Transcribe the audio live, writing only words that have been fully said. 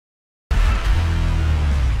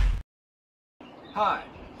Hi,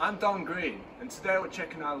 I'm Don Green, and today we're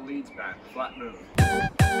checking out a Leeds band, Flat Moon.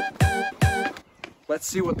 Let's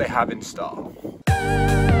see what they have in store.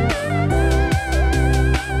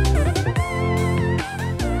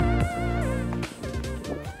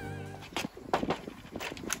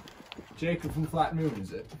 Jacob from Flat Moon,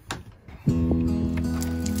 is it?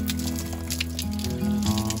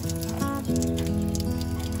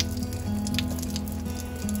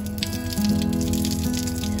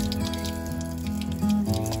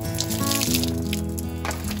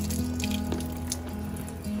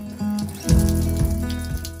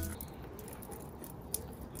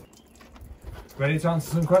 Ready to answer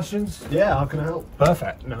some questions? Yeah, how can I help?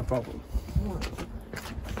 Perfect, no problem.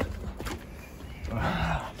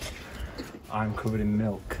 I'm covered in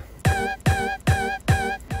milk.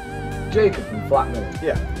 Jacob from Flat Moon.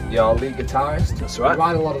 Yeah. You're lead guitarist. That's right. You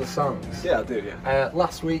write a lot of the songs. Yeah, I do, yeah.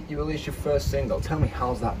 Last week you released your first single. Tell me,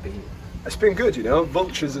 how's that been? It's been good, you know.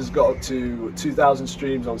 Vultures has got up to 2,000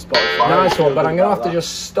 streams on Spotify. Nice one, but I'm going to have to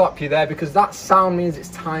just stop you there because that sound means it's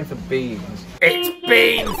time for beans. It's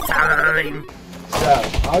beans time! So,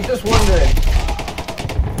 I was just wondering,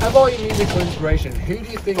 of all your musical inspiration, who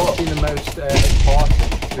do you think has been the most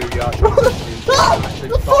important to your actually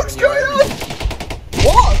the fuck's going on?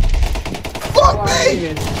 What? Fuck me!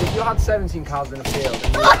 If you had 17 cows in a field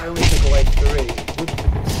and you only took away 3,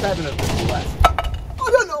 would 7 of them be left?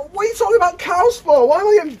 I don't know. What are you talking about cows for? Why am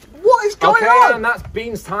I getting... What is going on? Okay, and that's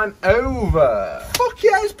beans time over. Fuck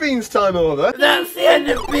yeah, it's beans time over. That's the end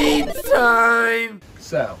of beans time!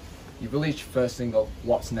 So, you've released your first single.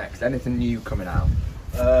 What's next? Anything new coming out?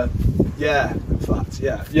 Yeah, in fact,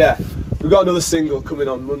 yeah. We've got another single coming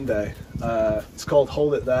on Monday. It's called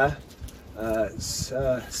Hold It There. It's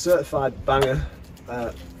a certified banger.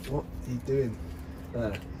 What are you doing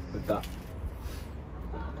there with that?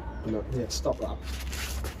 No, yeah, stop that.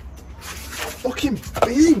 Fucking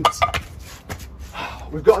beans!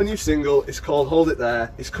 We've got a new single. It's called Hold It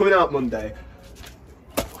There. It's coming out Monday.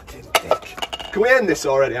 Fucking dick. Can we end this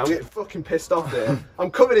already? I'm getting fucking pissed off here.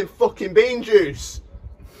 I'm covered in fucking bean juice.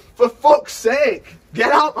 For fuck's sake!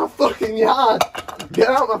 Get out my fucking yard! Get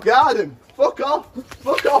out my garden! Fuck off!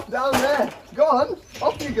 Fuck off down there! Go on!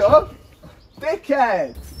 Off you go!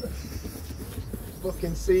 Dickhead!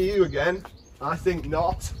 Fucking see you again? I think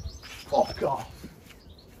not. Fuck off!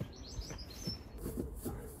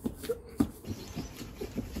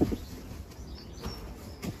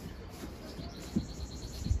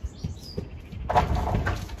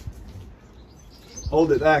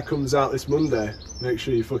 Hold It There comes out this Monday. Make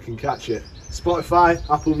sure you fucking catch it. Spotify,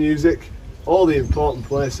 Apple Music, all the important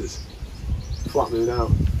places. Flat Moon out.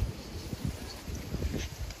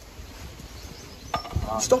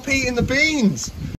 Stop eating the beans!